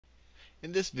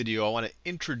In this video, I want to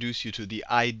introduce you to the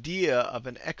idea of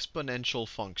an exponential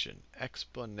function.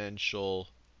 Exponential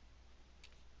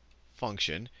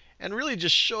function. And really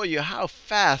just show you how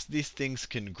fast these things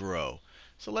can grow.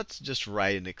 So let's just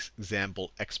write an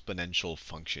example exponential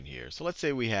function here. So let's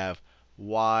say we have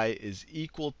y is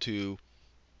equal to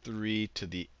 3 to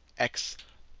the x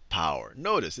power.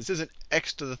 Notice, this isn't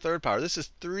x to the third power. This is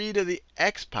 3 to the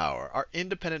x power. Our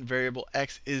independent variable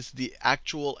x is the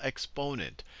actual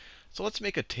exponent. So let's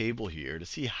make a table here to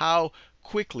see how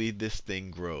quickly this thing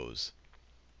grows.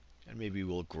 And maybe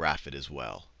we'll graph it as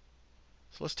well.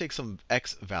 So let's take some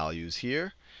x values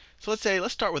here. So let's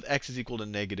start with x is equal to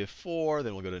 -4.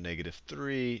 Then we'll go to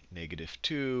 -3,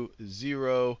 -2,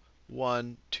 0,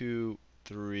 1, 2,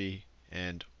 3,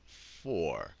 and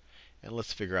 4. And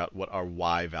let's figure out what our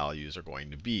y values are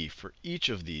going to be for each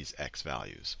of these x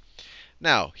values.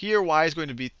 Now, here y is going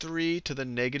to be 3 to the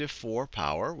 -4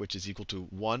 power, which is equal to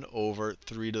 1 over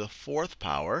 3 to the 4th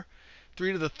power.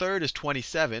 3 to the third is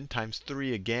 27, times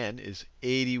 3 again is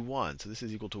 81. So this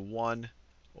is equal to 1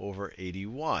 over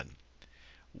 81.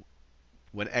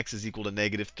 When x is equal to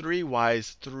 -3, y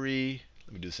is 3.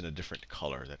 Let me do this in a different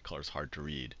color. That color is hard to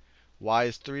read. Y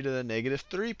is 3 to the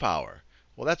 -3 power.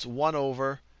 Well, that's 1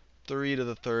 over 3 to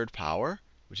the third power,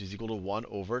 which is equal to 1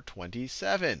 over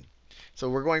 27. So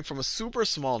we're going from a super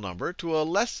small number to a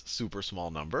less super small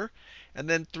number. And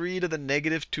then 3 to the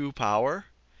 -2 power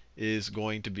is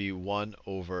going to be 1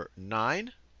 over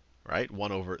 9, right?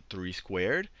 1 over 3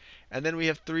 squared. And then we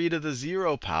have 3 to the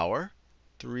 0 power,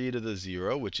 3 to the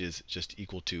 0, which is just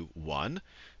equal to 1.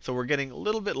 So we're getting a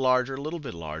little bit larger, but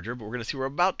we're going to see we're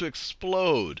about to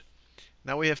explode.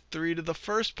 Now we have 3 to the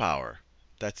first power.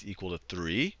 That's equal to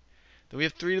 3. Then we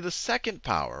have 3 to the second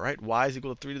power, right? Y is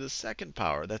equal to 3 to the second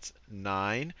power. That's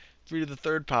 9. 3 to the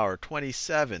third power,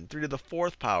 27. 3 to the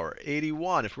fourth power,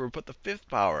 81. If we were to put the fifth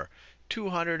power,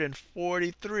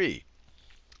 243.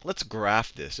 Let's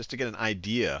graph this just to get an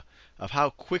idea of how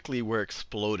quickly we're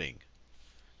exploding.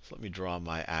 So let me draw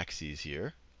my axes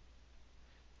here.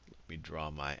 Let me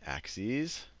draw my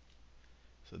axes.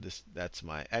 So that's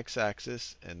my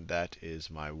x-axis, and that is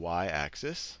my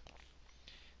y-axis.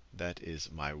 That is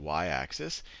my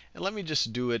y-axis. And let me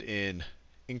just do it in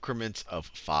increments of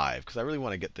 5, because I really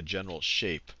want to get the general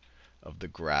shape of the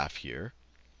graph here.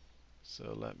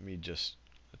 So let me just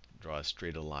draw as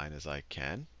straight a line as I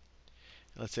can.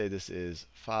 Let's say this is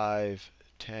 5,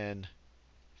 10,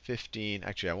 15.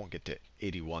 Actually, I won't get to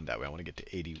 81 that way. I want to get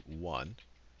to 81.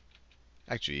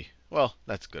 Actually, well,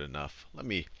 that's good enough. Let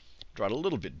me draw it a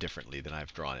little bit differently than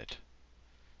I've drawn it.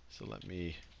 So let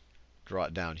me draw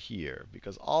it down here,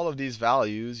 because all of these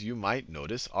values, you might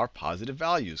notice, are positive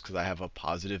values because I have a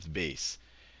positive base.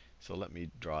 So let me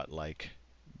draw it like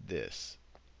this.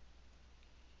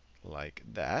 Like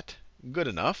that. Good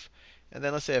enough. And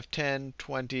then let's say I have 10,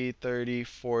 20, 30,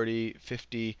 40,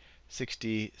 50,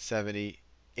 60, 70,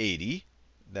 80.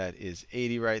 That is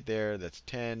 80 right there. That's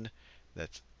 10.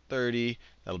 That's 30.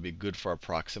 That'll be good for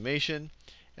approximation.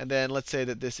 And then let's say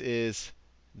that this is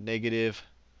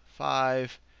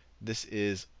 -5. This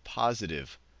is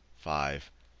 +5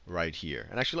 right here.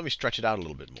 And actually, let me stretch it out a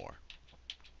little bit more.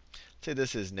 Let's say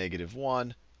this is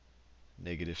 -1,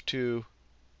 -2,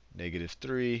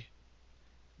 -3,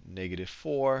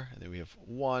 -4. And then we have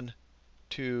 1,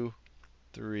 2,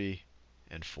 3,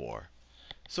 and 4.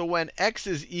 So when x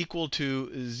is equal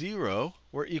to 0,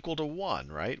 we're equal to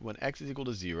 1, right? When x is equal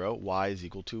to 0, y is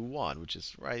equal to 1, which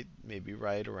is maybe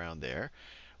right around there.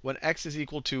 When x is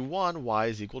equal to 1, y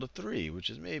is equal to 3,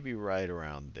 which is maybe right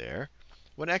around there.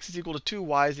 When x is equal to 2,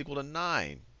 y is equal to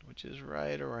 9, which is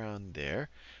right around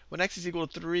there. When x is equal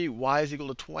to 3, y is equal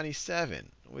to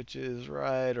 27, which is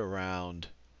right around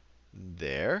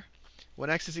there. When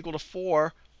x is equal to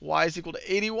 4, y is equal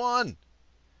to 81.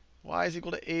 Y is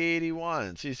equal to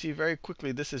 81. So you see very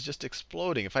quickly this is just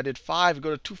exploding. If I did 5, it'd go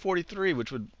to 243,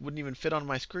 which wouldn't even fit on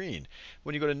my screen.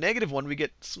 When you go to -1, we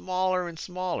get smaller and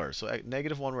smaller. So at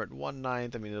 -1, we're at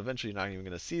 1/9. I mean, eventually you're not even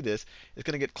going to see this. It's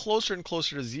going to get closer and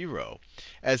closer to 0.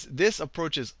 As this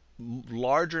approaches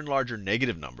larger and larger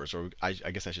negative numbers, or I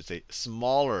guess I should say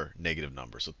smaller negative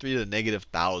numbers. So 3 to the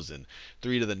 -1,000,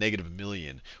 3 to the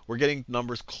 -1,000,000. We're getting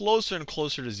numbers closer and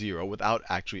closer to 0 without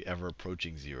actually ever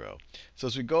approaching 0. So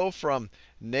as we go from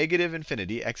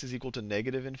 -infinity, x is equal to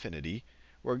 -infinity,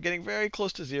 we're getting very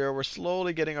close to 0. We're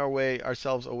slowly getting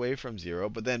ourselves away from 0.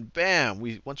 But then, bam,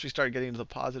 once we start getting into the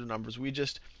positive numbers, we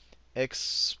just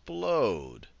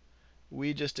explode.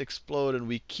 We just explode, and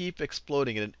we keep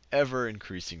exploding at an ever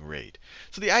increasing rate.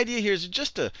 So the idea here is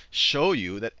just to show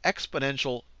you that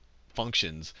exponential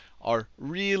functions are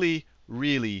really,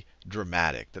 really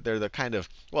dramatic. That they're the kind of,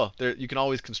 well, you can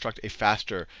always construct a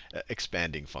faster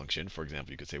expanding function. For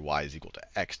example, you could say y is equal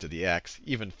to x to the x,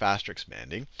 even faster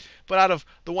expanding. But out of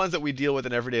the ones that we deal with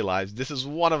in everyday lives, this is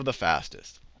one of the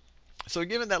fastest. So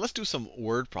given that, let's do some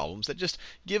word problems that just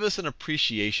give us an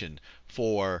appreciation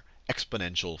for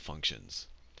exponential functions.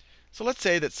 So let's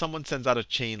say that someone sends out a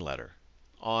chain letter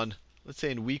on, let's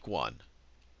say in week 1.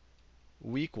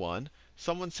 Week 1,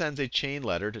 someone sends a chain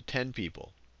letter to 10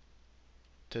 people.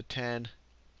 To 10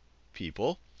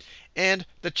 people. And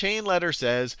the chain letter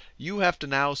says you have to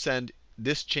now send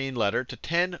this chain letter to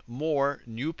 10 more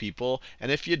new people.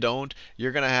 And if you don't,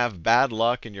 you're going to have bad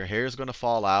luck and your hair is going to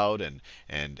fall out and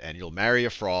you'll marry a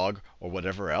frog or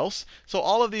whatever else. So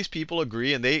all of these people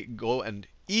agree and they go and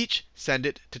each send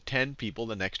it to 10 people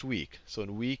the next week. So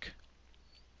in week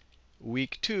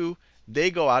 2, they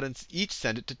go out and each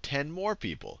send it to 10 more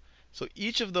people. So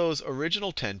each of those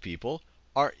original 10 people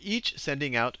are each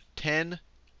sending out 10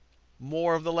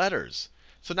 more of the letters.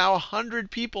 So now 100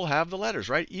 people have the letters,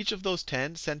 right? Each of those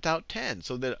 10 sent out 10.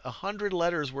 So that 100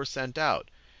 letters were sent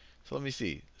out. So let me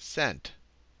see. Sent.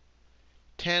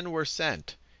 10 were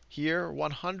sent. Here,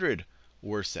 100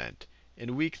 were sent.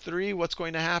 In week 3, what's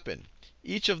going to happen?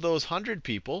 Each of those 100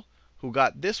 people who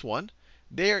got this one,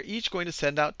 they are each going to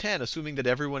send out 10, assuming that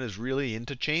everyone is really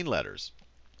into chain letters.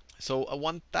 So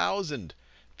 1,000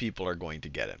 people are going to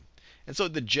get it. And so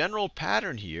the general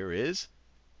pattern here is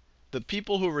the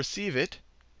people who receive it.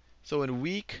 So in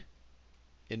week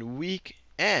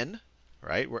n,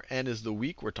 right, where n is the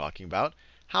week we're talking about,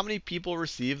 how many people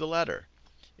receive the letter?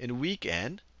 In week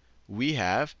n, we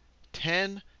have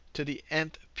 10 to the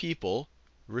nth people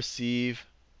receive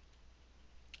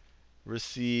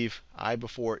I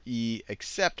before E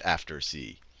except after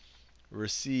C.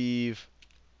 Receive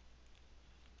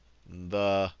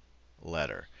the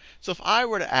letter. So if I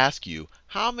were to ask you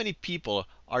how many people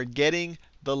are getting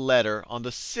the letter on the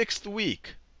 6th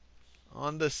week,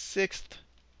 on the 6th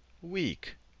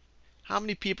week, how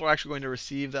many people are actually going to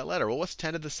receive that letter? Well, what's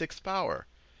 10 to the 6th power?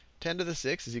 10 to the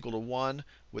 6th is equal to 1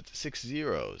 with 6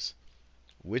 zeros,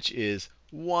 which is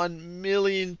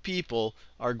 1,000,000 people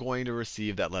are going to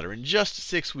receive that letter in just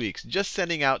 6 weeks, just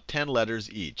sending out 10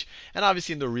 letters each. And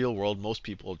obviously in the real world, most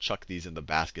people chuck these in the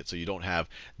basket, so you don't have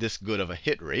this good of a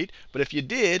hit rate. But if you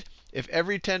did, if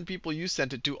every 10 people you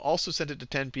sent it to also sent it to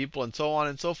 10 people, and so on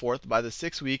and so forth, by the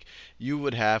 6th week, you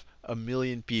would have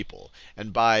 1,000,000 people.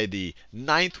 And by the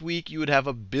 9th week, you would have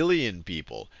 1,000,000,000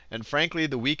 people. And frankly,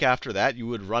 the week after that, you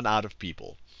would run out of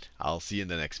people. I'll see you in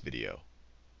the next video.